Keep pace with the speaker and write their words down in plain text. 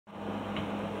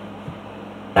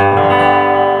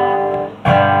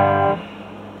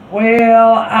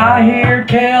Well, I hear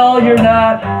tell you're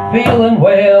not feeling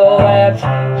well. That's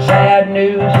sad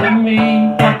news to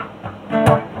me.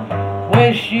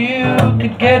 Wish you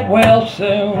could get well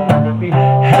soon, be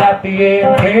happy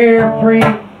and carefree.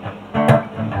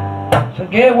 So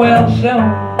get well soon,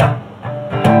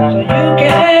 so you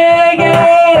can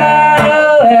get out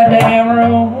of that damn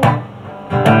room,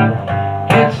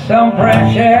 get some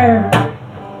fresh air,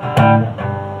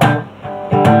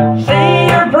 see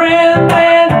your friend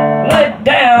and let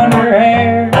down your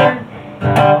hair.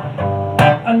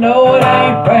 I know it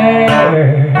ain't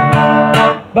fair,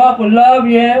 but we love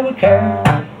you and we care.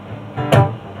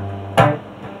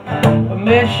 We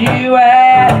miss you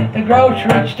at the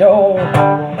grocery store,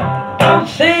 don't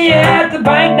see you at the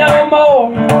bank no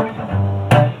more.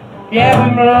 Yeah,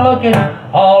 we've been looking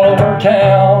all over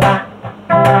town,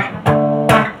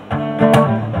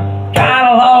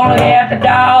 kinda lonely at the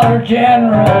Dollar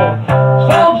General.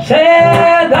 Folks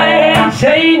said they ain't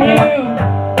seen you,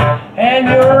 and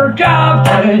your job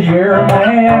says you're a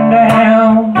man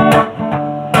down.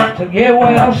 So get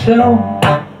well soon,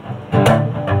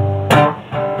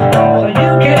 so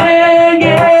you can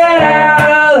get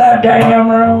out of that damn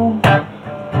room,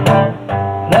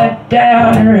 let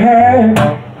down your hair,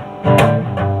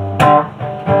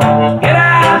 get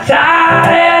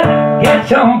outside and get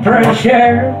some fresh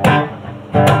air.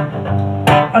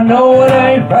 I know it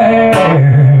ain't fair,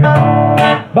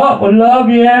 but we love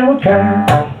you and we care.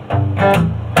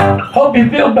 Hope you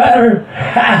feel better.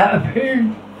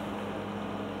 Peace.